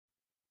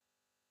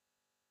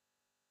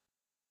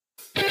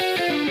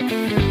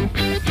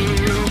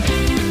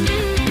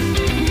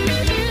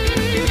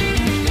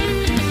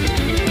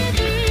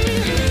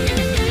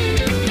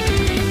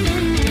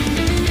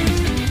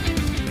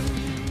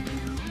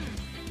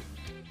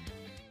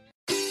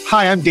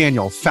Hi, I'm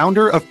Daniel,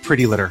 founder of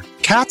Pretty Litter.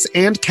 Cats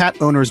and cat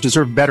owners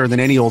deserve better than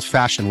any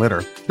old-fashioned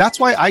litter. That's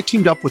why I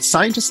teamed up with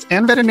scientists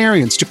and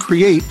veterinarians to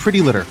create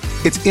Pretty Litter.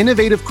 Its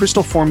innovative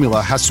crystal formula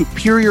has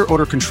superior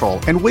odor control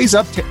and weighs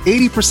up to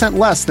 80%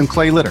 less than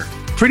clay litter.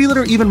 Pretty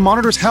Litter even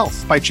monitors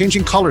health by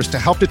changing colors to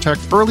help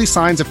detect early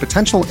signs of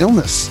potential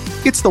illness.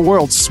 It's the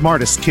world's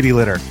smartest kitty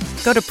litter.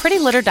 Go to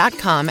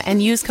prettylitter.com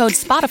and use code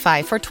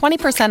SPOTIFY for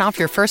 20% off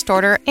your first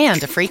order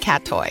and a free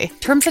cat toy.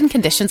 Terms and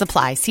conditions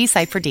apply. See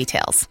site for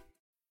details.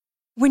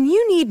 When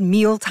you need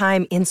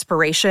mealtime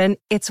inspiration,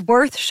 it's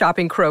worth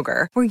shopping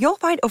Kroger, where you'll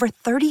find over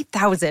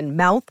 30,000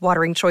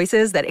 mouth-watering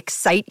choices that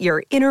excite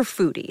your inner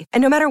foodie.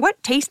 And no matter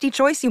what tasty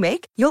choice you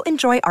make, you'll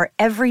enjoy our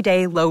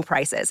everyday low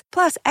prices,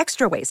 plus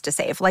extra ways to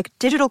save, like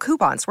digital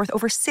coupons worth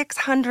over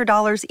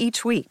 $600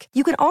 each week.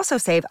 You can also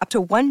save up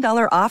to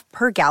 $1 off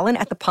per gallon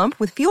at the pump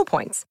with fuel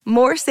points.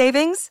 More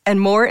savings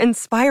and more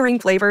inspiring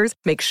flavors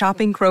make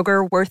shopping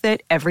Kroger worth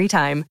it every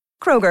time.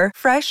 Kroger,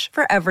 fresh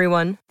for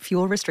everyone.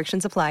 Fuel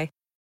restrictions apply.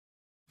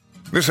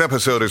 This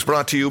episode is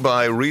brought to you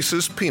by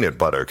Reese's Peanut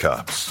Butter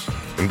Cups.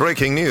 In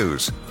breaking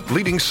news,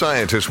 leading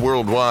scientists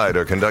worldwide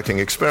are conducting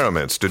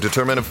experiments to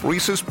determine if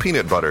Reese's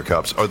Peanut Butter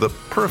Cups are the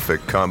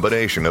perfect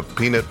combination of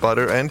peanut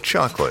butter and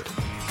chocolate.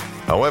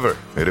 However,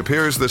 it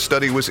appears the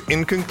study was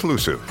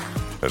inconclusive,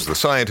 as the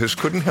scientists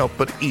couldn't help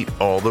but eat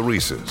all the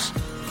Reese's.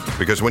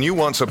 Because when you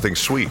want something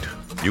sweet,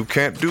 you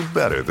can't do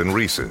better than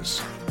Reese's.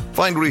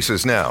 Find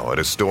Reese's now at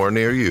a store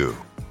near you.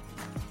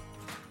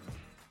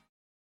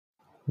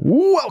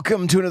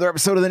 Welcome to another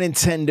episode of the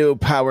Nintendo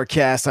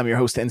Powercast. I'm your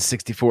host,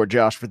 N64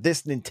 Josh, for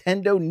this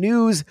Nintendo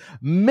News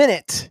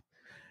Minute.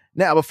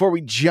 Now, before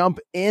we jump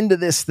into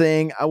this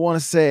thing, I want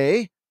to say,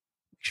 make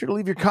sure to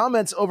leave your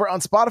comments over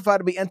on Spotify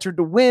to be entered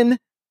to win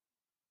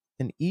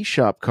an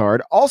eShop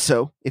card.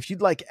 Also, if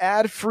you'd like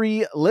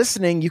ad-free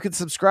listening, you can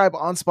subscribe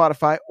on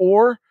Spotify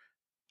or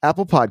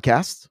Apple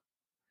Podcasts.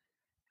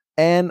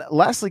 And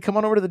lastly, come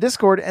on over to the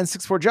Discord,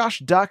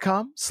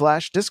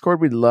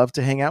 n64josh.com/Discord. We'd love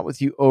to hang out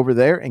with you over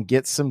there and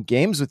get some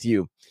games with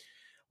you.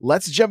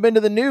 Let's jump into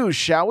the news,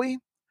 shall we?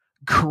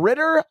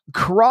 Critter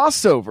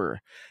crossover.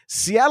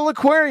 Seattle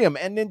Aquarium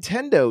and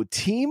Nintendo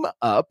team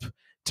up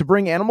to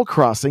bring Animal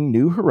Crossing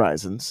New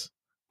Horizons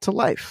to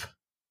life.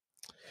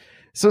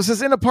 So this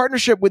is in a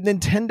partnership with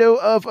Nintendo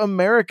of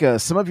America.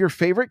 Some of your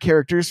favorite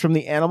characters from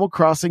the Animal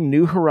Crossing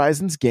New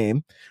Horizons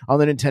game on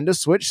the Nintendo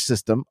Switch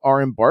system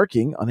are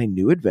embarking on a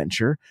new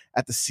adventure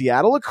at the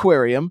Seattle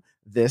Aquarium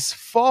this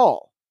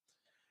fall.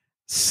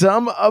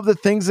 Some of the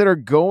things that are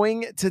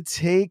going to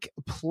take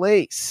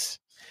place.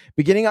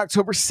 Beginning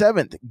October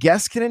 7th,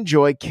 guests can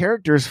enjoy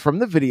characters from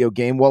the video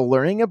game while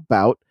learning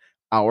about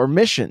our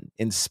mission,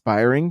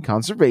 inspiring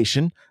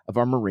conservation of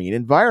our marine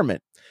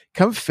environment.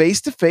 Come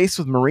face to face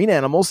with marine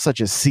animals such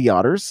as sea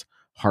otters,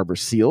 harbor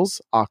seals,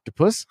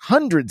 octopus,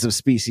 hundreds of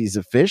species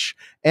of fish,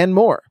 and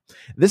more.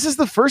 This is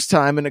the first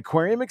time an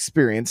aquarium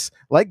experience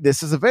like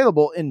this is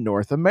available in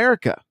North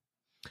America.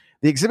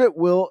 The exhibit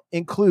will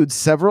include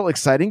several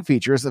exciting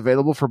features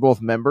available for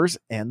both members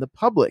and the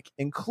public,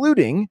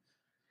 including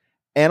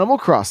Animal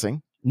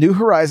Crossing New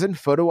Horizon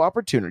photo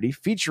opportunity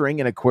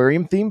featuring an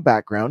aquarium-themed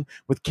background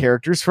with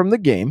characters from the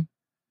game,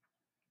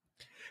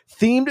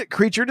 themed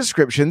creature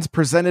descriptions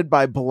presented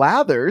by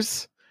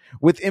Blathers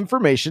with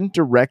information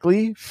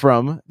directly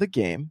from the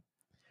game,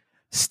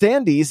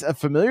 standees of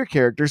familiar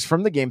characters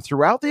from the game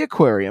throughout the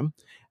aquarium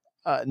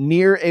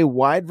near a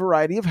wide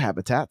variety of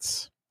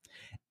habitats,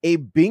 a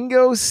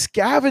bingo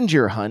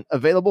scavenger hunt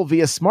available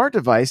via smart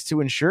device to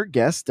ensure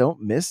guests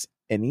don't miss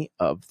any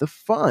of the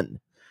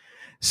fun.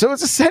 So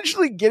it's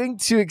essentially getting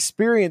to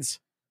experience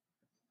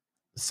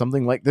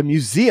something like the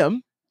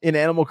museum in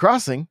Animal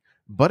Crossing,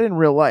 but in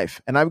real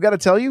life. And I've got to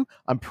tell you,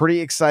 I'm pretty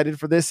excited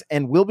for this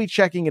and we'll be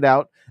checking it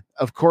out.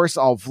 Of course,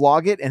 I'll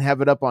vlog it and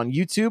have it up on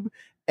YouTube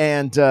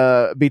and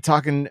be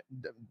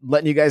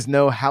letting you guys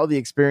know how the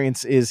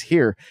experience is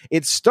here.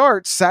 It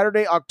starts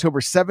Saturday,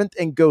 October 7th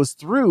and goes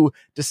through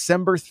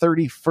December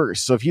 31st.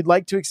 So if you'd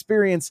like to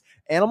experience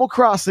Animal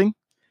Crossing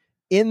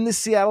in the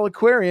Seattle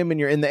Aquarium and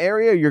you're in the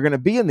area, you're going to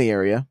be in the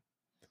area,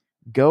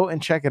 go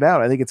and check it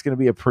out. I think it's going to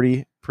be a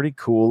pretty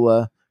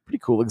cool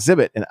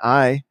exhibit, and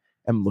I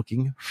am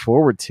looking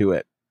forward to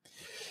it.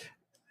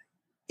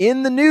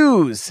 In the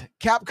news,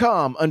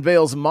 Capcom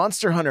unveils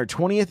Monster Hunter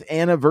 20th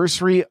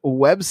anniversary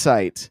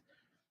website.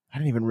 I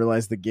didn't even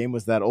realize the game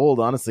was that old.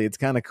 Honestly, it's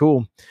kind of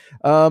cool.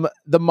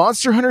 The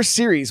Monster Hunter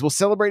series will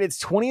celebrate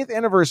its 20th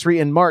anniversary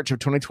in March of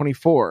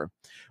 2024.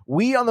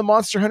 We on the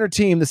Monster Hunter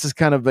team, this is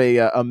kind of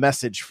a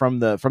message from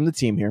the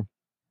team here,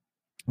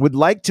 would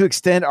like to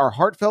extend our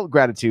heartfelt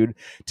gratitude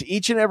to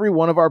each and every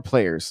one of our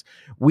players.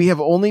 We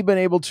have only been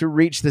able to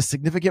reach this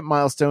significant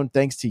milestone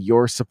thanks to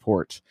your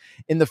support.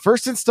 In the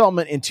first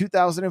installment in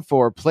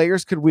 2004,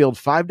 players could wield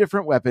 5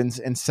 different weapons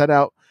and set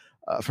out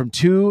from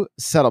 2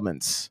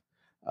 settlements,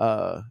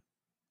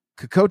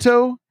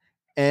 Kokoto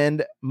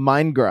and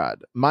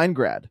Minegrad.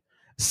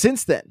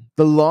 Since then,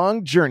 the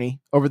long journey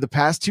over the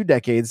past 2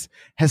 decades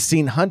has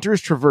seen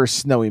hunters traverse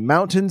snowy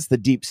mountains, the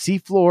deep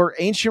seafloor,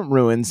 ancient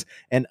ruins,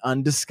 and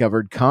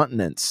undiscovered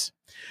continents.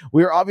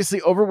 We are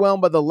obviously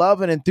overwhelmed by the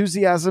love and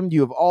enthusiasm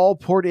you have all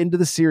poured into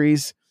the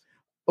series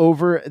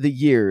over the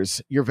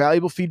years. Your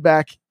valuable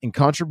feedback and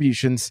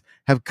contributions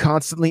have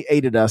constantly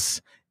aided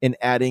us in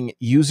adding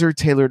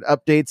user-tailored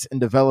updates and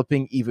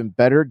developing even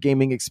better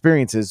gaming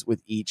experiences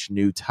with each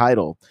new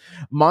title.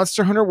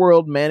 Monster Hunter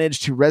World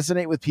managed to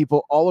resonate with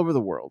people all over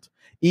the world.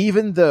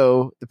 Even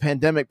though the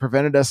pandemic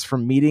prevented us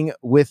from meeting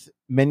with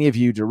many of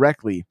you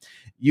directly,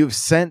 you have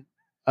sent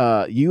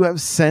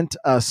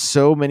us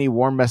so many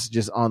warm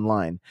messages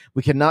online.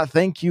 We cannot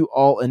thank you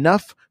all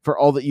enough for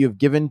all that you have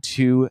given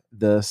to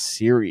the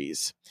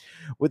series.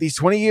 With these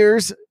 20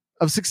 years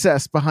of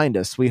success behind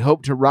us, we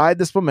hope to ride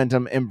this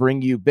momentum and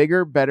bring you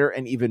bigger, better,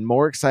 and even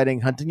more exciting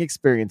hunting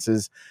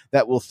experiences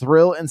that will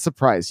thrill and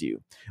surprise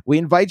you. We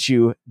invite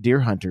you,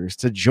 dear hunters,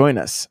 to join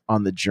us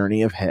on the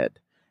journey ahead.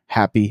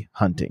 Happy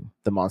hunting,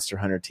 the Monster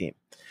Hunter team.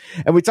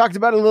 And we talked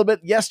about it a little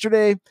bit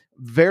yesterday,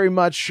 very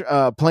much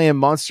playing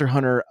Monster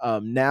Hunter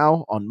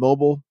now on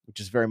mobile, which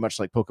is very much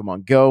like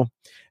Pokemon Go.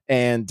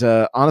 And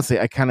honestly,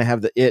 I kind of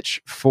have the itch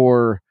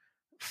for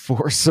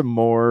some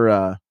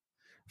more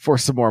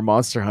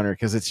Monster Hunter,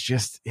 because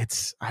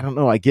it's I don't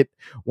know. I get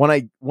when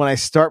I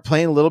start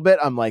playing a little bit,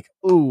 I'm like,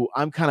 ooh,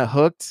 I'm kind of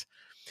hooked.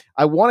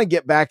 I want to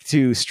get back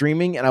to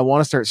streaming, and I want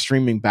to start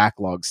streaming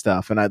backlog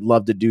stuff. And I'd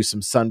love to do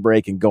some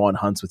Sunbreak and go on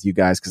hunts with you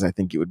guys, because I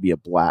think it would be a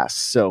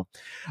blast. So,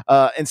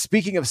 and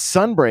speaking of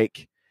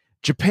Sunbreak,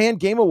 Japan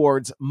Game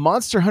Awards,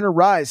 Monster Hunter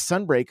Rise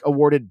Sunbreak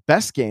awarded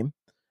Best Game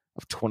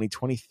of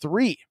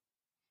 2023.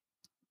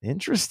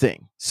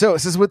 Interesting. So it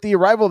says, with the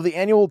arrival of the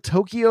annual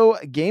Tokyo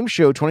Game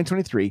Show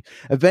 2023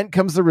 event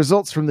comes the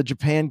results from the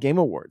Japan Game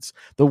Awards.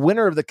 The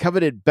winner of the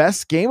coveted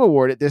Best Game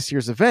Award at this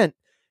year's event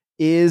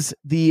is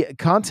the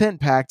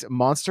content-packed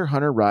Monster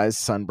Hunter Rise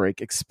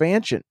Sunbreak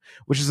expansion,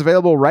 which is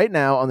available right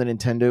now on the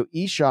Nintendo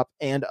eShop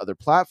and other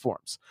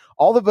platforms.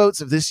 All the votes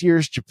of this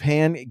year's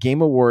Japan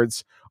Game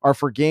Awards are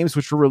for games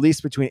which were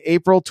released between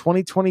April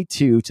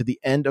 2022 to the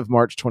end of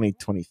March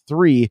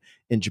 2023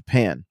 in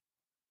Japan.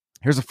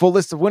 Here's a full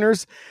list of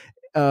winners,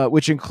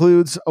 which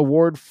includes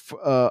Award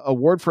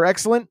for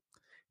Excellent,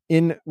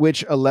 in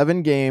which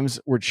 11 games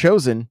were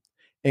chosen,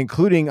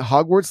 including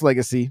Hogwarts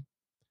Legacy,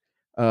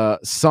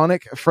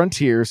 Sonic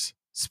Frontiers,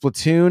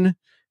 Splatoon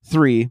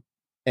 3,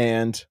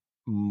 and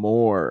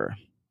more.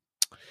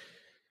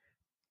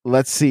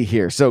 Let's see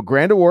here. So,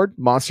 Grand Award,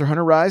 Monster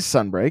Hunter Rise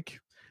Sunbreak.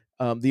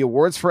 The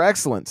awards for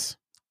excellence: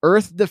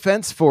 Earth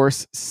Defense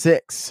Force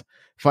 6,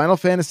 Final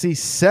Fantasy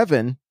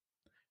 7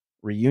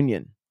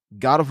 Reunion,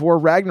 God of War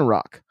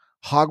Ragnarok,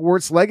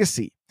 Hogwarts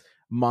Legacy,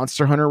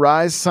 Monster Hunter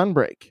Rise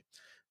Sunbreak,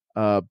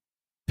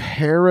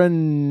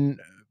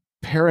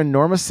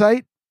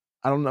 Paranormosite,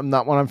 I'm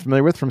not one I'm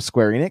familiar with, from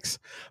Square Enix,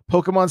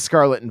 Pokemon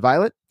Scarlet and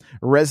Violet,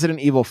 Resident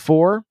Evil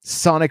 4,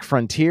 Sonic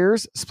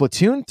Frontiers,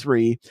 Splatoon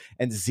 3,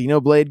 and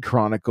Xenoblade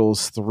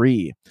Chronicles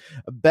 3.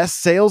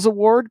 Best Sales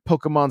Award,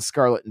 Pokemon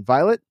Scarlet and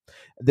Violet.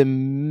 The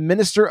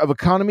Minister of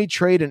Economy,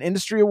 Trade, and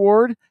Industry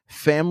Award,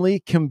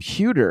 Family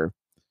Computer,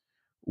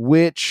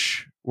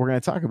 which we're going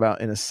to talk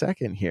about in a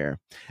second here.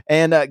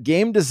 And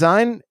Game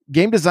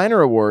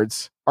Designer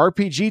Awards,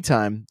 RPG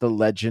Time, The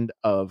Legend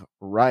of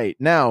Wright.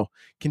 Now,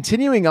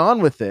 continuing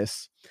on with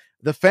this,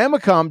 the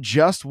Famicom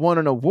just won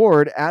an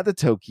award at the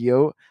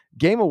Tokyo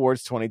Game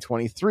Awards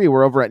 2023.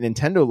 We're over at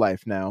Nintendo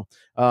Life now.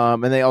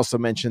 And they also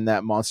mentioned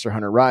that Monster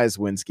Hunter Rise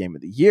wins Game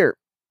of the Year.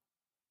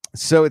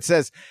 So it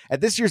says,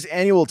 at this year's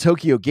annual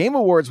Tokyo Game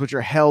Awards, which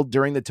are held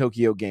during the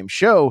Tokyo Game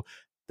Show,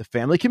 the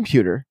Family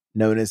Computer,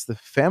 known as the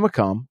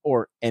Famicom,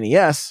 or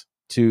NES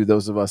to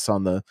those of us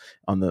on the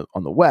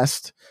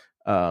West,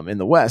 in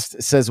the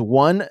West, says,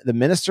 won the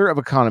Minister of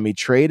Economy,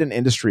 Trade, and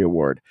Industry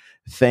Award.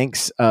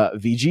 Thanks,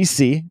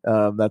 VGC.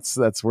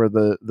 That's where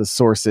the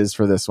source is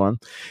for this one.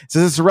 It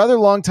says it's a rather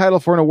long title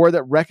for an award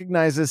that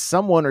recognizes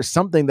someone or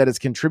something that has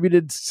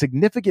contributed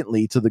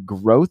significantly to the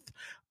growth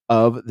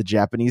of the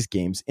Japanese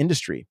games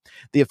industry.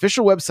 The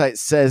official website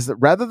says that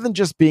rather than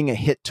just being a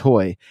hit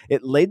toy,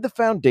 it laid the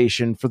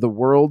foundation for the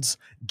world's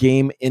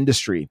game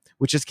industry,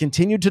 which has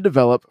continued to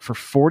develop for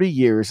 40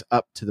 years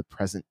up to the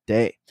present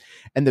day.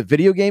 And the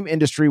video game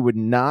industry would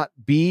not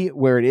be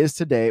where it is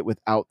today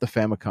without the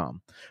Famicom.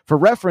 For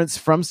reference,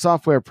 From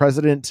Software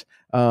president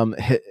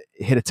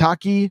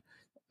Hidetaki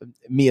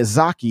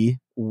Miyazaki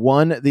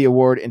won the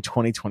award in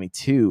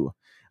 2022.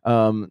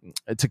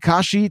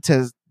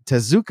 Takashi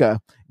Tezuka,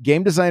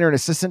 game designer and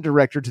assistant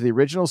director to the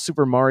original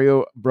Super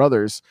Mario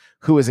Brothers,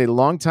 who is a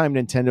longtime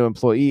Nintendo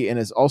employee and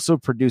is also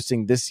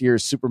producing this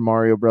year's Super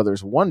Mario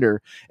Brothers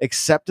Wonder,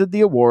 accepted the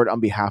award on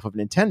behalf of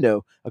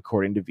Nintendo,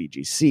 according to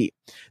VGC.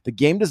 The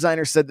game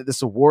designer said that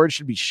this award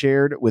should be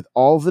shared with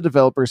all of the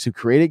developers who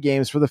created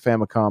games for the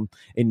Famicom.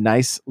 A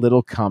nice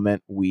little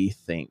comment, we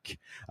think.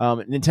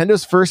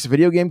 Nintendo's first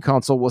video game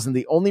console wasn't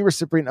the only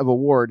recipient of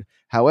award.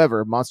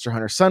 However, Monster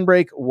Hunter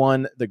Sunbreak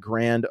won the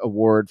grand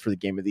award for the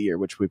Game of the Year,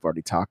 which we've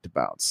already talked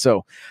about.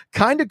 So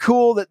kind of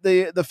cool that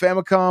the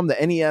Famicom,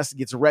 the NES,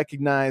 gets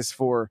recognized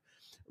for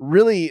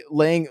really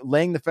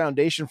laying the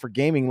foundation for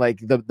gaming. Like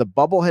the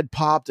bubble had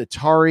popped,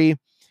 Atari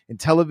and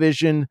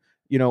television,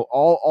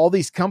 all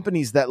these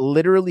companies that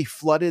literally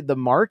flooded the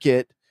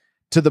market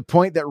to the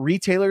point that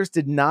retailers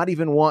did not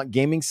even want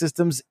gaming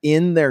systems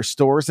in their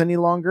stores any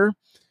longer.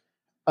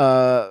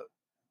 And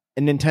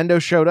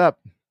Nintendo showed up.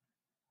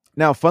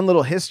 Now, fun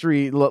little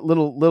history,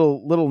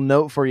 little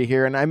note for you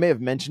here, and I may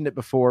have mentioned it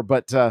before,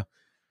 but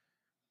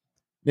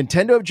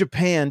Nintendo of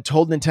Japan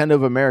told Nintendo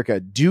of America,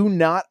 do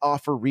not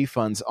offer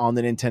refunds on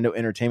the Nintendo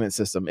Entertainment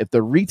System. If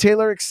the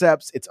retailer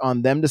accepts, it's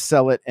on them to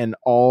sell it, and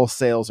all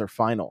sales are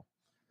final.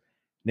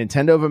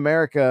 Nintendo of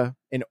America,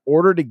 in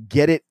order to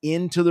get it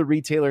into the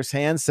retailer's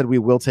hands, said we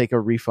will take a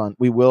refund.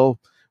 We will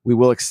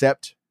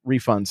accept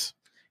refunds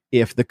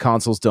if the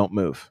consoles don't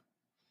move.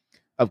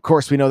 Of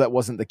course, we know that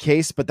wasn't the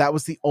case, but that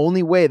was the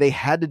only way. They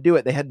had to do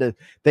it.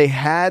 They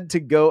had to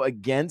go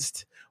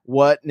against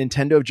what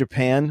Nintendo of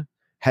Japan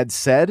had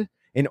said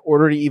in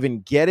order to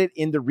even get it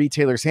in the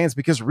retailer's hands,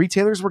 because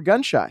retailers were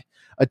gun shy.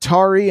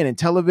 Atari and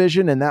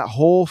Intellivision and that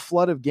whole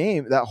flood of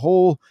game, that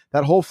whole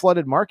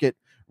flooded market,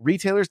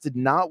 retailers did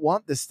not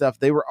want this stuff.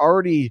 They were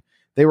already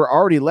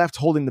left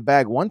holding the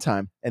bag one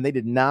time, and they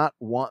did not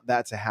want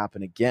that to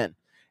happen again.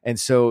 And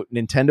so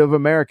Nintendo of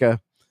America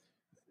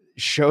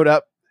showed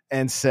up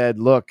and said,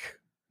 look,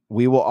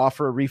 we will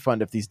offer a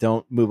refund if these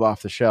don't move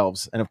off the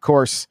shelves. And of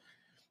course,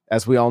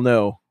 as we all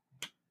know,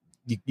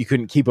 you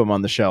couldn't keep them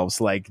on the shelves.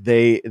 Like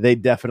they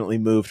definitely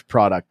moved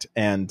product.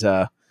 And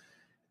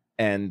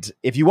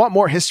if you want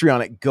more history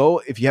on it,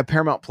 if you have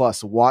Paramount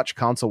Plus, watch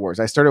Console Wars.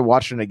 I started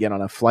watching it again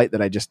on a flight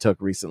that I just took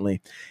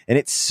recently. And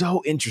it's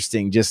so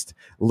interesting just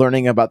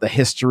learning about the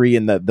history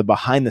and the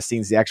behind the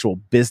scenes, the actual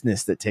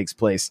business that takes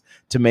place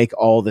to make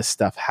all this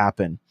stuff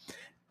happen.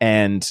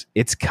 And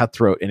it's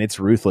cutthroat and it's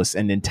ruthless.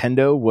 And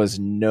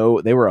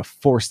Nintendo they were a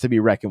force to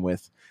be reckoned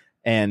with,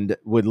 and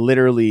would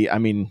literally, I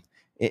mean,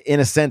 in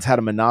a sense, had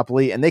a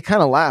monopoly. And they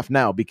kind of laugh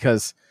now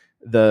because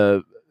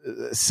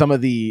some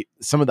of the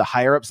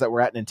higher ups that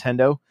were at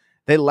Nintendo,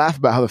 they laugh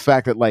about how the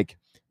fact that like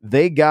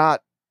they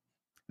got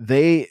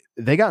in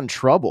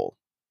trouble,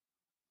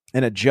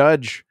 and a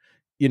judge,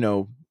 I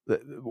can't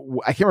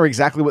remember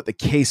exactly what the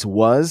case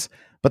was,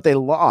 but they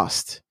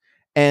lost.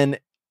 And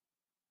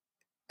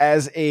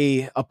as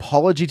a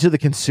apology to the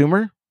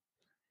consumer,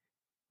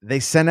 they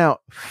sent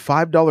out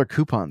 $5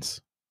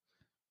 coupons.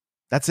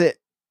 That's it.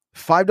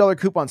 $5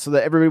 coupons so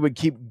that everybody would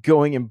keep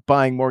going and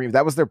buying more games.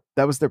 That was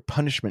their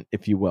punishment,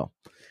 if you will.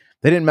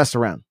 They didn't mess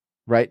around,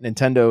 right?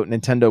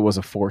 Nintendo was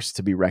a force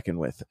to be reckoned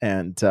with.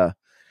 And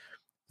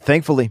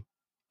thankfully,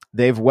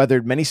 they've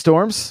weathered many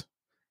storms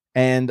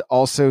and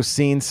also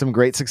seen some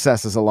great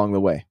successes along the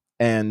way.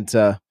 And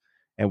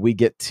we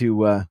get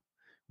to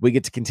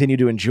continue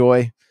to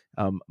enjoy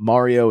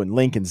Mario and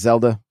Link and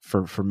Zelda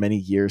for many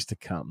years to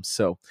come.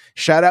 So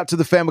shout out to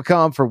the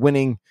Famicom for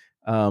winning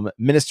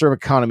Minister of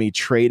Economy,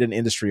 Trade and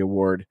Industry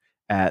Award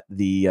at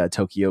the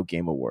Tokyo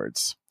Game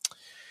Awards.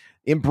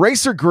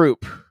 Embracer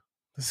Group,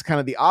 this is kind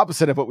of the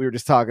opposite of what we were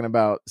just talking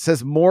about,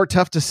 says more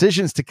tough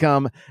decisions to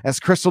come as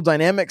Crystal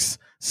Dynamics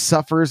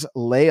suffers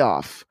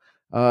layoff.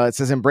 It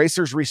says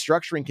Embracer's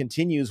restructuring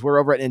continues. We're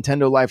over at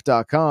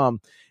nintendolife.com.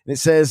 And it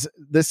says,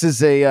 this is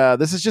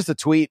just a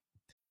tweet.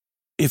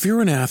 If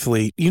you're an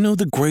athlete, you know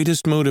the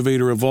greatest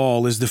motivator of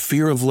all is the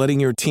fear of letting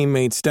your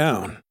teammates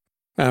down.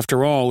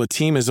 After all, a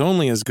team is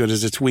only as good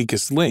as its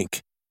weakest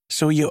link.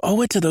 So you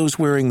owe it to those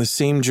wearing the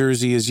same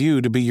jersey as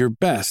you to be your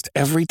best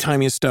every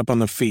time you step on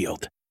the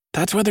field.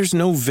 That's why there's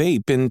no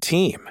vape in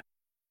team.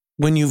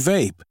 When you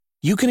vape,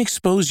 you can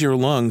expose your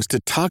lungs to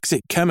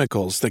toxic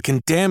chemicals that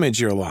can damage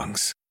your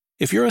lungs.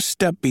 If you're a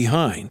step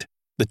behind,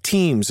 the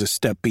team's a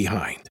step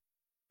behind.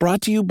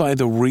 Brought to you by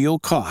The Real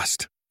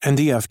Cost and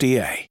the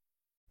FDA.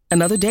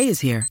 Another day is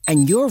here,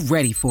 and you're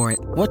ready for it.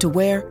 What to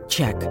wear?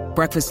 Check.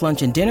 Breakfast,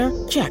 lunch, and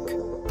dinner? Check.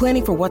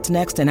 Planning for what's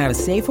next and how to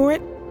save for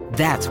it?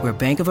 That's where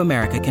Bank of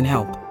America can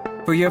help.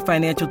 For your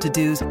financial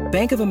to-dos,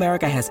 Bank of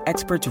America has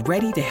experts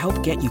ready to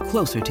help get you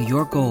closer to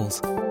your goals.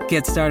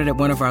 Get started at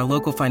one of our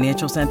local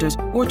financial centers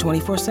or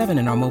 24/7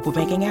 in our mobile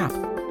banking app.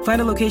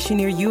 Find a location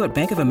near you at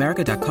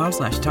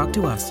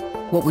bankofamerica.com/talktous.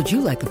 What would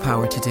you like the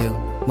power to do?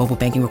 Mobile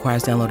banking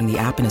requires downloading the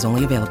app and is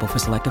only available for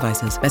select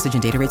devices. Message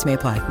and data rates may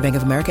apply. Bank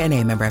of America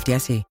NA, member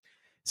FDIC.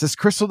 Says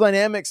Crystal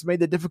Dynamics made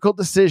the difficult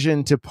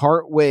decision to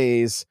part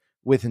ways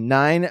with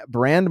 9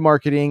 brand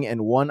marketing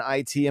and 1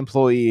 IT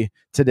employee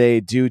today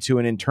due to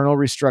an internal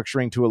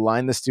restructuring to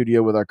align the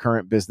studio with our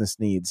current business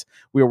needs.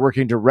 We are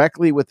working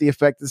directly with the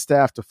affected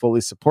staff to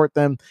fully support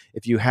them.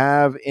 If you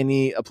have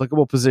any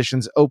applicable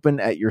positions open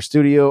at your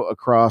studio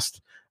across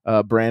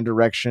brand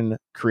direction,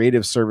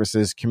 creative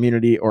services,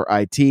 community, or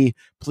IT,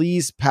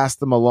 please pass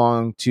them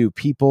along to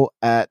people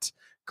at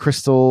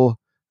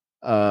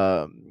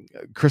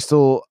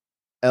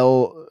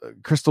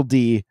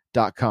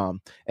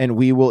crystalD.com, and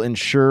we will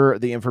ensure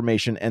the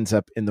information ends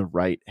up in the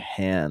right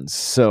hands.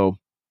 So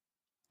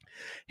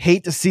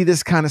hate to see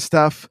this kind of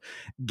stuff.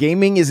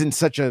 Gaming is in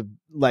such a,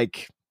 I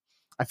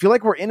feel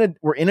like we're in an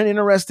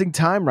interesting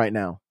time right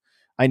now.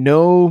 I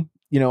know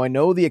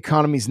the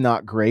economy's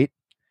not great,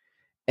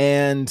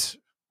 and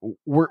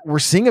we're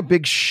seeing a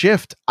big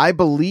shift, I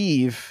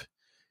believe,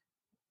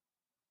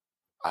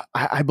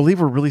 I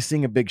believe we're really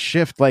seeing a big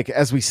shift. Like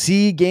as we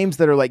see games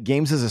that are like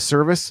games as a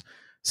service,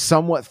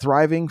 somewhat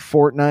thriving,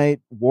 Fortnite,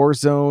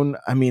 Warzone.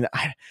 I mean,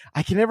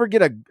 I can never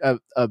get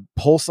a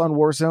pulse on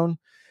Warzone,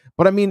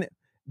 but I mean,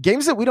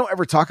 games that we don't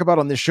ever talk about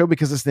on this show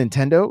because it's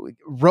Nintendo.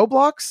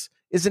 Roblox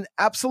is an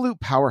absolute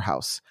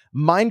powerhouse.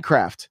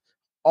 Minecraft,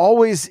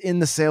 always in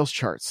the sales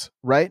charts,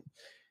 right?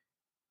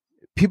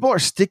 People are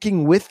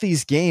sticking with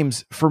these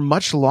games for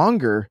much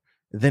longer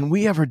than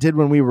we ever did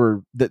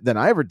when than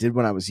I ever did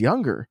when I was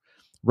younger,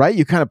 right?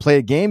 You kind of play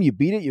a game, you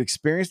beat it, you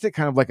experienced it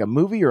kind of like a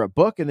movie or a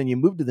book, and then you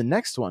move to the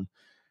next one.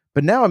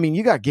 But now, I mean,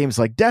 you got games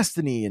like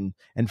Destiny and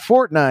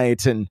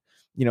Fortnite and,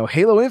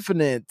 Halo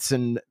Infinite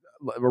and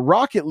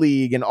Rocket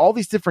League and all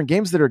these different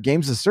games that are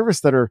games of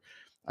service that are,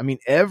 I mean,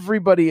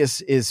 everybody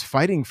is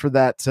fighting for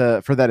that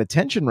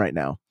attention right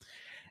now.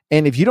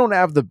 And if you don't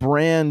have the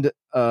brand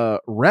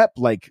rep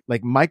like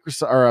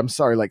Microsoft, or I'm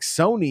sorry, like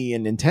Sony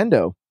and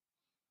Nintendo,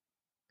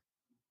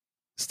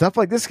 stuff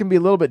like this can be a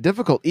little bit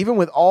difficult, even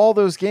with all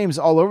those games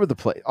all over the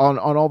place on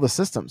all the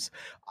systems.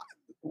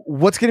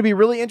 What's going to be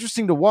really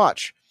interesting to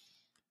watch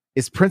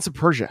is Prince of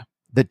Persia,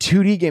 the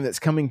 2D game that's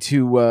coming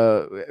soon,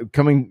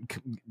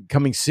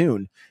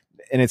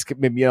 and it's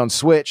maybe on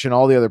Switch and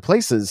all the other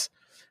places.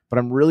 But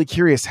I'm really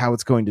curious how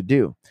it's going to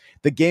do.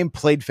 The game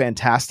played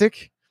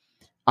fantastic.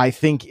 I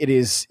think it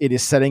is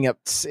setting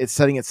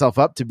itself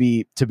up to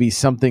be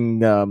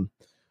something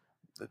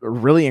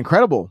really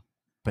incredible.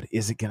 But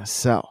is it going to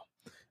sell?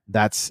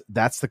 That's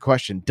the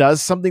question.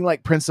 Does something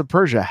like Prince of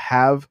Persia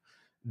have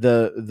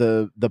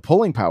the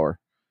pulling power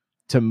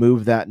to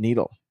move that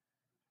needle?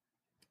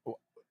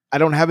 I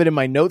don't have it in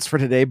my notes for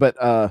today, but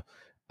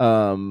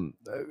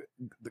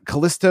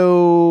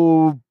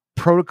Callisto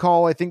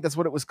Protocol, I think that's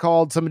what it was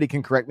called. Somebody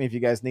can correct me if you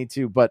guys need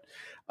to, but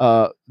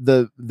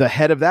the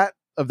head of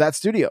that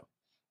studio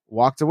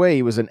walked away.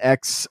 He was an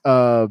ex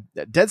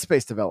Dead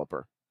Space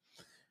developer.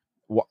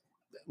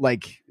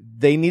 Like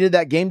they needed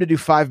that game to do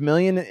 5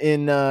 million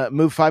in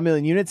move 5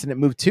 million units, and it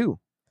moved 2,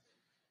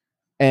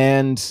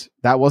 and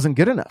that wasn't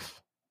good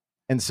enough.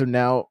 And so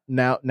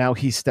now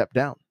he stepped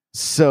down.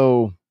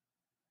 So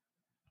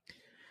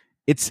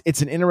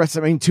it's an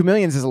interesting. I mean, 2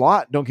 million is a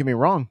lot. Don't get me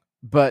wrong,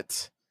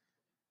 but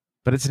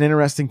it's an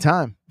interesting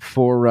time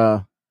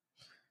for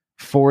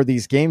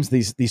these games,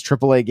 these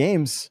AAA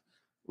games.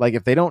 Like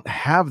if they don't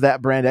have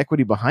that brand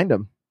equity behind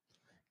them.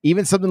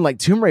 Even something like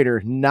Tomb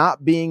Raider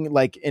not being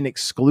like an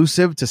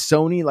exclusive to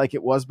Sony like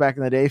it was back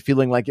in the day,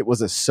 feeling like it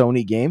was a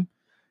Sony game,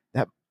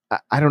 that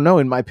I don't know.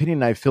 In my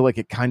opinion, I feel like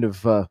it kind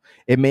of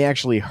it may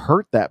actually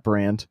hurt that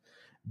brand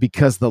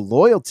because the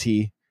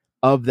loyalty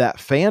of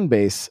that fan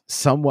base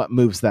somewhat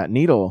moves that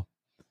needle.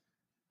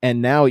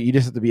 And now you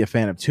just have to be a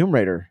fan of Tomb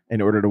Raider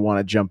in order to want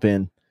to jump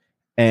in.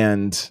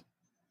 And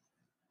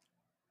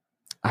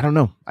I don't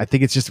know. I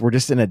think we're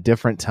just in a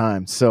different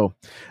time. So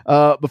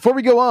before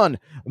we go on,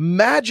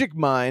 Magic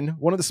Mind,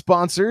 one of the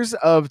sponsors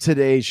of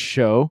today's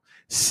show,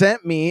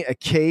 sent me a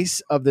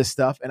case of this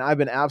stuff, and I've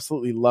been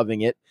absolutely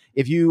loving it.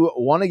 If you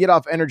want to get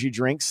off energy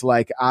drinks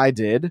like I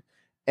did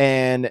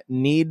and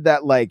need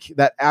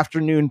that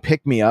afternoon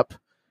pick-me-up,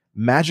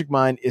 Magic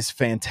Mind is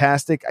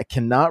fantastic. I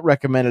cannot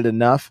recommend it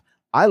enough.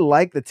 I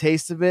like the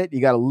taste of it.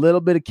 You got a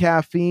little bit of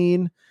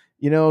caffeine,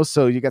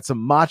 so you got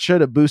some matcha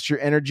to boost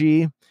your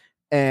energy.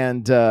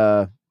 And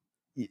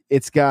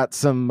it's got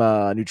some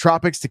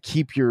nootropics to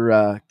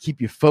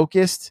keep you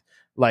focused.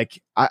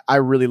 Like I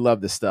really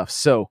love this stuff.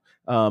 So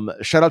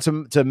shout out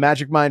to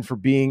Magic Mind for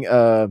being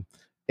a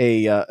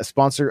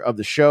sponsor of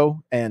the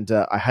show, and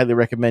I highly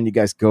recommend you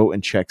guys go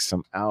and check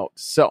some out.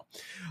 So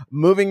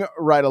moving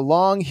right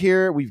along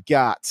here, we've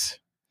got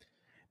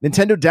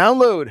Nintendo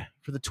Download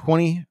for the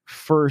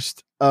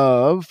 21st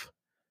of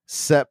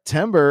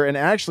September, and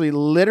actually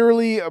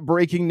literally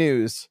breaking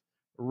news.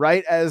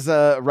 Right as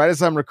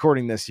I'm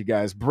recording this, you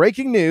guys.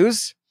 Breaking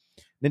news: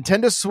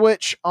 Nintendo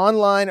Switch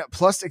Online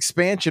Plus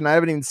expansion. I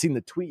haven't even seen the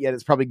tweet yet.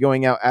 It's probably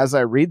going out as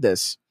I read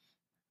this.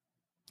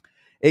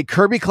 A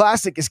Kirby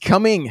Classic is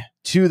coming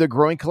to the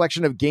growing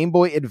collection of Game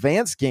Boy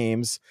Advance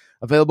games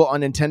available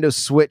on Nintendo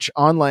Switch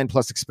Online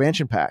Plus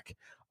expansion pack.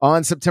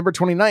 On September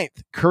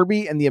 29th,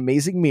 Kirby and the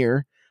Amazing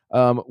Mirror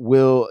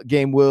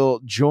will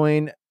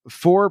join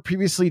 4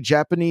 previously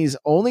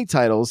Japanese-only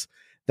titles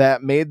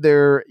that made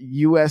their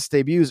U.S.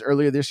 debuts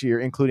earlier this year,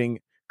 including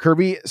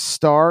Kirby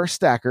Star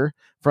Stacker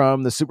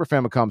from the Super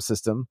Famicom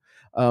system.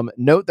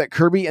 Note that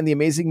Kirby and the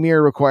Amazing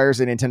Mirror requires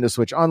a Nintendo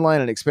Switch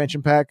Online and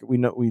expansion pack. We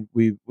know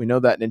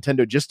that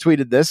Nintendo just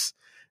tweeted this,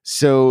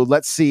 so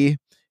let's see.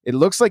 It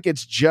looks like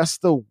it's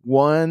just the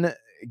one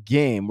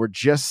game. We're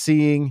just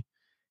seeing,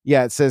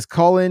 it says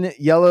call in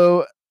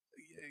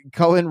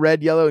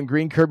red, yellow, and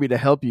green Kirby to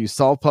help you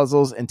solve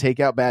puzzles and take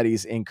out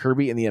baddies in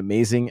Kirby and the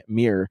Amazing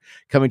Mirror,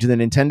 coming to the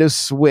Nintendo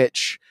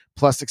Switch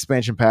Plus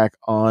expansion pack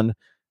on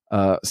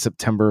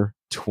September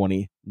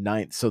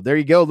 29th. So there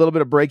you go, a little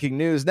bit of breaking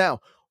news. Now,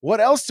 what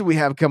else do we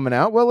have coming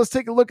out? Well, let's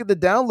take a look at the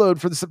download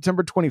for the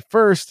September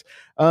 21st.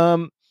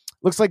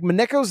 Looks like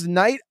Mineko's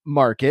Night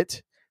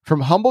Market from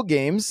Humble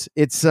Games.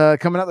 It's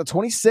coming out the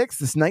 26th.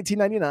 It's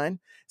 $19.99. It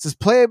says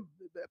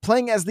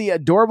Playing as the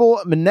adorable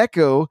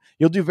Mineko,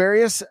 you'll do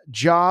various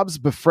jobs,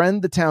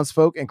 befriend the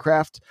townsfolk, and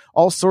craft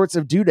all sorts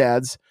of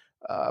doodads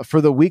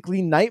for the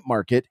weekly night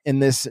market in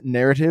this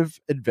narrative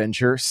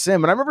adventure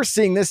sim. And I remember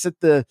seeing this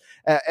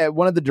at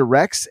one of the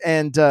directs,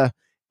 and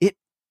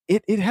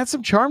it had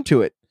some charm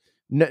to it.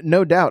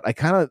 No doubt. I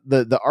kind of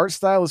the art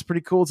style is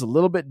pretty cool. It's a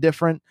little bit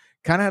different.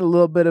 Kind of had a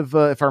little bit of,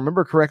 if I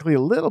remember correctly,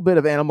 a little bit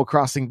of Animal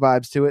Crossing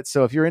vibes to it.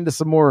 So if you're into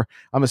some more,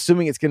 I'm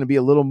assuming it's going to be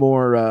a little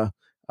more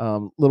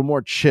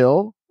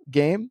chill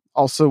game.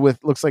 Also,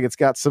 looks like it's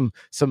got some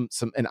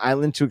an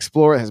island to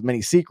explore. It has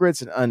many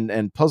secrets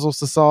and puzzles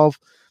to solve.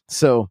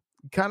 So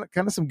kind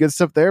of some good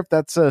stuff there if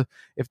that's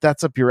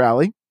up your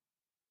alley.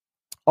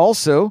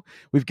 Also,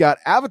 we've got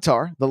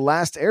Avatar: The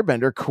Last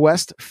Airbender: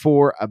 Quest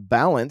for a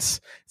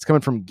Balance. It's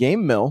coming from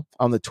Game Mill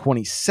on the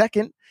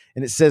 22nd,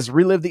 and it says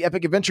relive the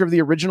epic adventure of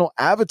the original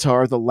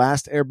Avatar: The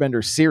Last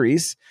Airbender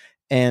series.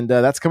 And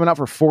that's coming out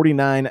for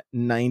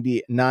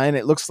 $49.99.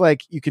 It looks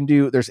like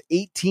there's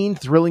 18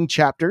 thrilling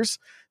chapters.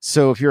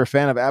 So if you're a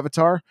fan of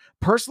Avatar,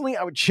 personally,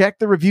 I would check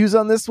the reviews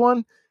on this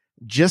one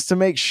just to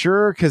make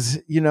sure, because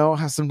you know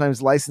how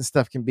sometimes licensed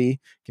stuff can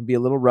be a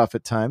little rough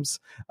at times.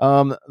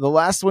 The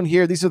last one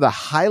here, these are the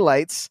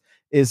highlights,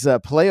 is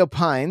Paleo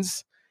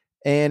Pines,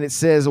 and it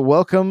says,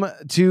 welcome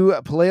to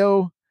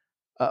Paleo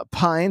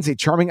Pines, a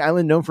charming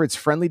island known for its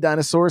friendly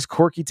dinosaurs,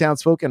 quirky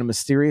townsfolk, and a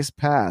mysterious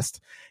past.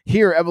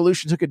 Here,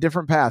 evolution took a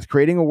different path,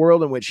 creating a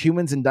world in which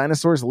humans and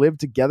dinosaurs live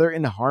together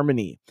in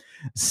harmony.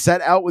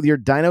 Set out with your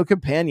dino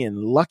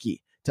companion,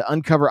 Lucky, to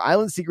uncover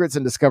island secrets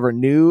and discover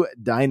new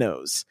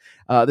dinos.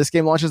 This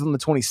game launches on the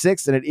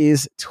 26th, and it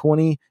is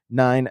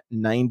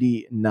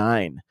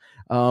 $29.99.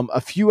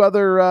 A few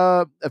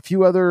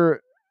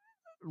other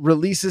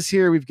releases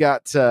here. We've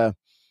got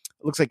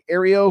looks like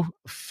Aereo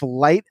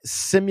Flight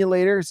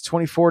Simulator. It's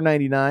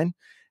 $24.99.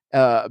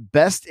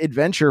 Best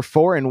Adventure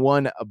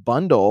 4-in-1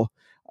 bundle.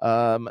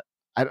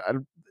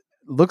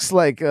 Looks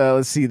like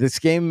let's see. This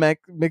game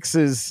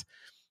mixes.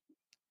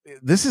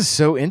 This is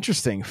so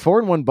interesting.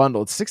 4-in-1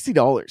 bundle. It's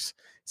 $60.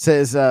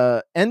 Says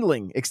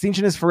Endling,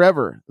 Extinction is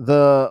Forever,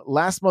 the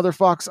last mother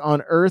fox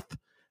on Earth.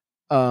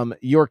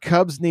 Your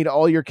cubs need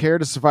all your care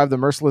to survive the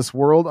merciless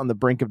world on the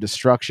brink of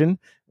destruction.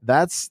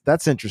 That's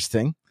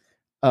interesting.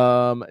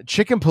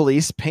 Chicken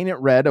Police, Paint It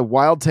Red, a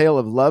wild tale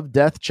of love,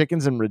 death,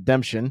 chickens, and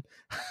redemption.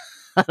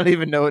 I don't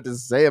even know what to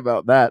say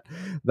about that.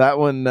 That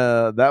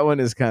one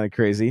is kind of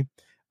crazy.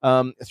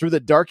 Through the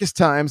Darkest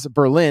Times,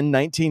 Berlin,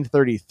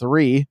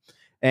 1933,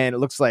 and it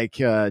looks like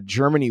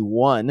Germany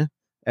won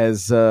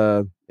as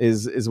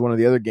is one of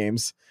the other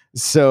games.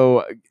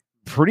 So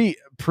pretty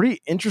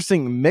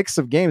interesting mix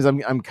of games.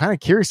 I'm kind of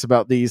curious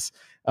about these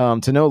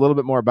to know a little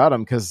bit more about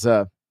them, because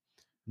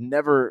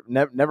never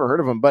heard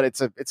of them. But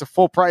it's a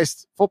full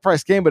price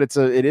game, but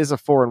it is a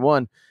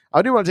 4-in-1.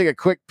 I do want to take a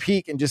quick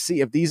peek and just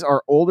see if these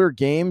are older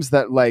games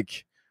that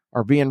like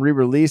are being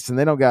re-released and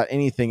they don't got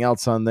anything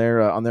else on their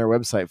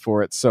website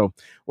for it. So,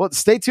 well,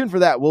 stay tuned for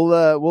that.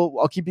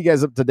 I'll keep you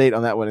guys up to date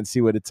on that one and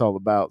see what it's all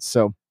about.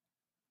 So,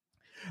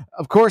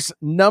 of course,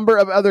 number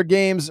of other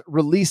games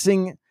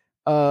releasing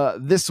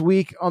this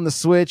week on the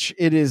Switch.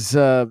 It is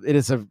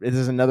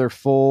another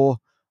full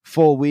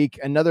week.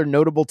 Another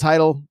notable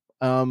title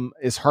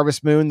is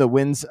Harvest Moon: The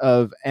Winds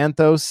of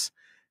Anthos.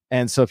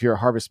 And so if you're a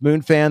Harvest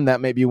Moon fan,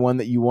 that may be one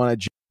that you want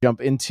to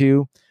jump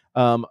into.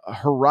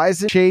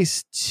 Horizon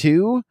Chase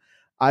 2,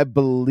 I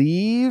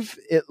believe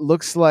it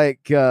looks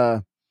like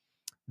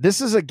this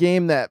is a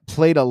game that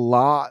played a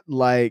lot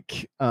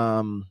like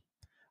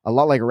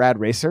Rad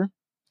Racer,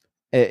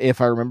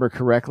 if I remember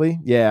correctly.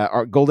 Yeah,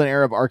 our golden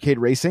era of arcade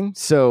racing.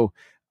 So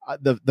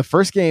the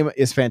first game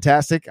is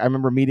fantastic. I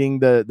remember meeting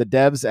the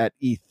devs at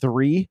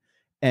E3,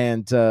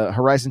 and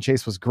Horizon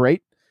Chase was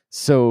great.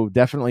 So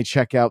definitely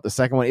check out the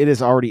second one. It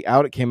is already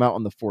out. It came out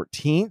on the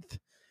 14th.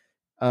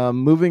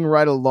 Moving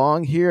right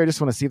along here, I just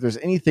want to see if there's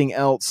anything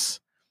else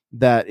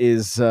that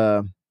is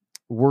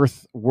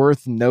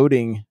worth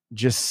noting,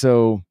 just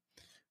so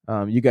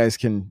you guys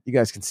can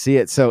see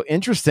it. So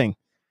interesting.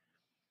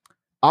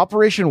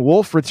 Operation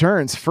Wolf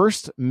returns.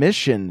 First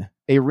mission,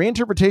 a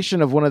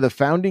reinterpretation of one of the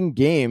founding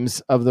games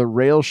of the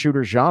rail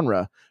shooter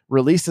genre.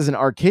 Released as an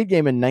arcade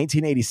game in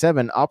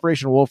 1987,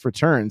 Operation Wolf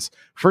returns.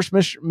 First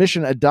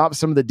mission adopts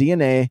some of the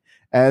DNA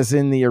as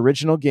in the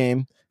original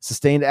game.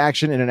 Sustained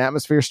action in an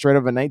atmosphere straight out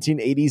of a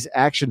 1980s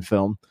action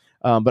film,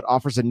 but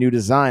offers a new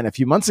design. A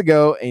few months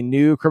ago, a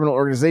new criminal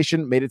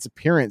organization made its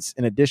appearance.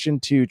 In addition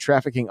to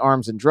trafficking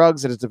arms and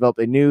drugs, it has developed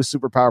a new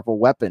super powerful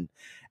weapon.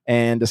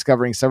 And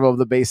discovering several of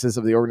the bases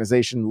of the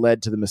organization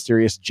led to the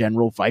mysterious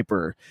General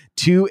Viper.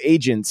 2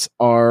 agents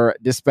are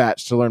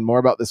dispatched to learn more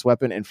about this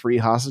weapon and free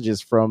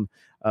hostages from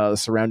the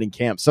surrounding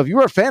camps. So if you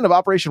were a fan of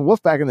Operation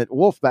Wolf back in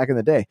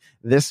the day,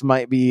 this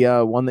might be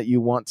one that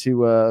you want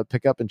to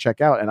pick up and check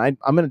out. And I'm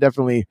going to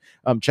definitely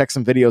check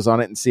some videos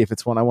on it and see if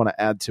it's one I want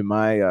to add to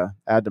my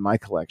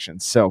collection.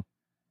 So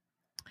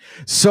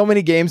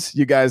many games,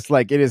 you guys,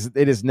 like it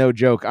is no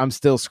joke. I'm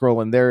still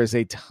scrolling. There is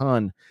a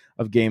ton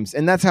games,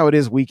 and that's how it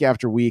is week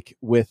after week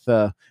with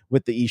the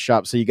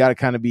eShop. So you got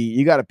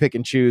to pick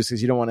and choose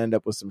because you don't want to end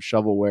up with some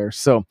shovelware.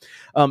 So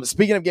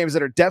speaking of games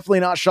that are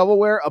definitely not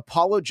shovelware,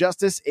 Apollo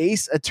Justice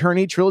Ace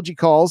Attorney Trilogy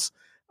calls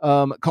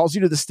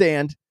you to the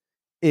stand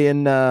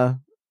in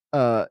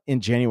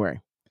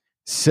January.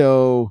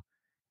 So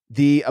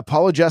the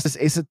Apollo Justice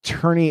Ace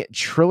Attorney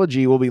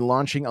Trilogy will be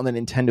launching on the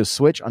Nintendo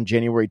Switch on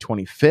January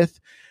 25th.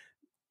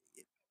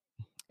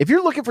 If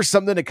you're looking for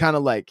something to kind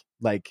of like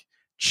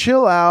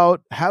chill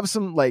out, have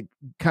some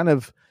kind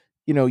of,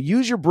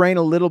 use your brain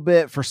a little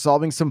bit for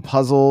solving some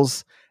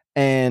puzzles,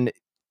 and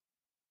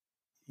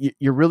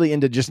you're really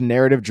into just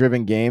narrative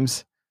driven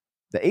games,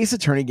 the Ace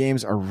Attorney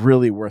games are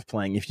really worth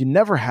playing. If you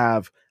never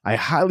have, I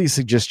highly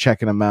suggest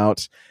checking them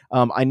out.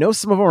 I know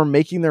some of them are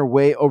making their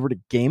way over to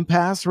Game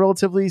Pass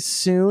relatively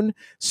soon.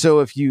 So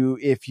if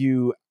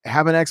you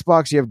have an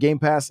Xbox, you have Game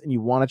Pass, and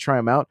you want to try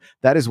them out,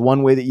 that is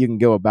one way that you can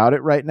go about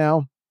it right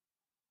now.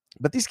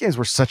 But these games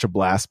were such a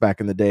blast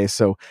back in the day,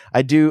 so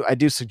I do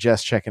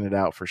suggest checking it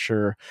out for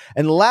sure.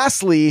 And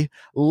lastly,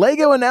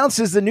 LEGO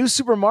announces the new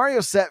Super Mario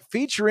set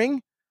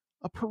featuring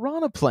a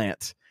piranha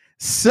plant.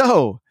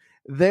 So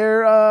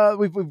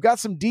we've got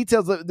some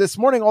details. This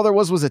morning, all there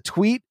was a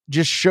tweet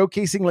just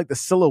showcasing like the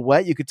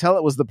silhouette. You could tell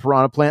it was the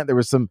piranha plant. There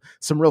was some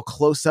real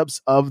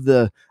close-ups of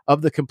the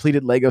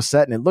completed LEGO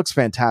set, and it looks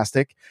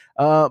fantastic.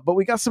 But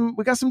we got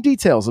some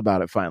details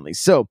about it finally.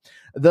 So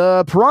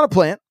the piranha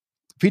plant,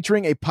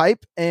 featuring a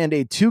pipe and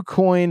a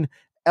 2-coin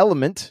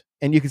element.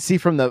 And you can see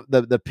from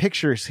the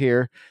pictures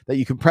here that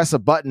you can press a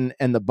button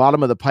and the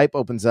bottom of the pipe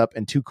opens up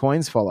and 2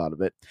 coins fall out of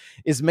it,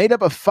 is made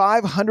up of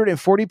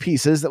 540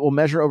 pieces that will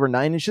measure over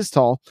 9 inches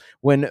tall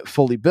when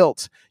fully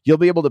built. You'll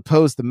be able to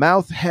pose the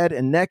mouth, head,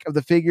 and neck of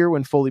the figure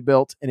when fully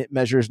built, and it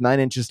measures 9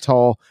 inches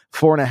tall,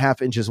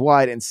 4.5 inches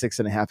wide, and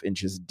 6.5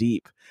 inches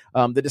deep.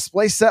 The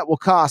display set will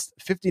cost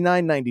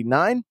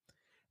 $59.99,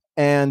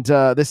 and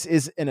this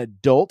is an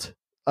adult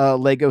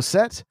Lego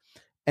set,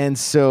 and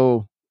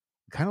so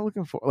kind of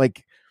looking for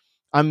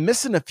I'm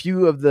missing a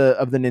few of the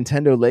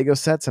Nintendo Lego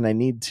sets, and I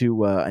need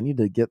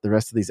to get the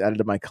rest of these added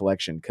to my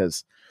collection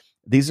because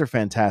these are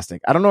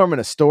fantastic. I don't know where I'm going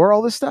to store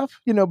all this stuff,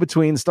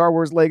 between Star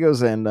Wars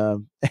Legos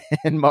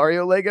and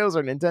Mario Legos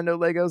or Nintendo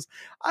Legos.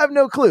 I have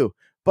no clue,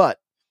 but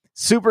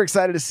super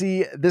excited to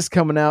see this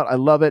coming out. I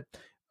love it.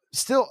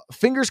 Still,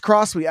 fingers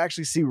crossed we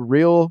actually see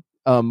real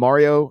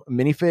Mario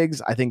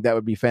minifigs. I think that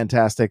would be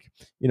fantastic.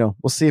 We'll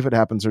see if it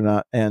happens or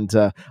not. And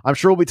I'm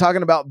sure we'll be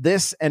talking about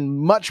this and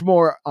much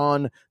more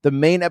on the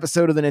main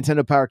episode of the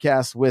Nintendo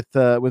Powercast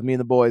with me and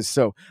the boys.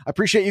 So I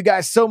appreciate you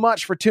guys so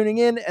much for tuning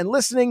in and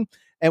listening,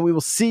 and we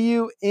will see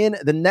you in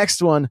the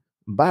next one.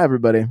 Bye,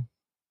 everybody.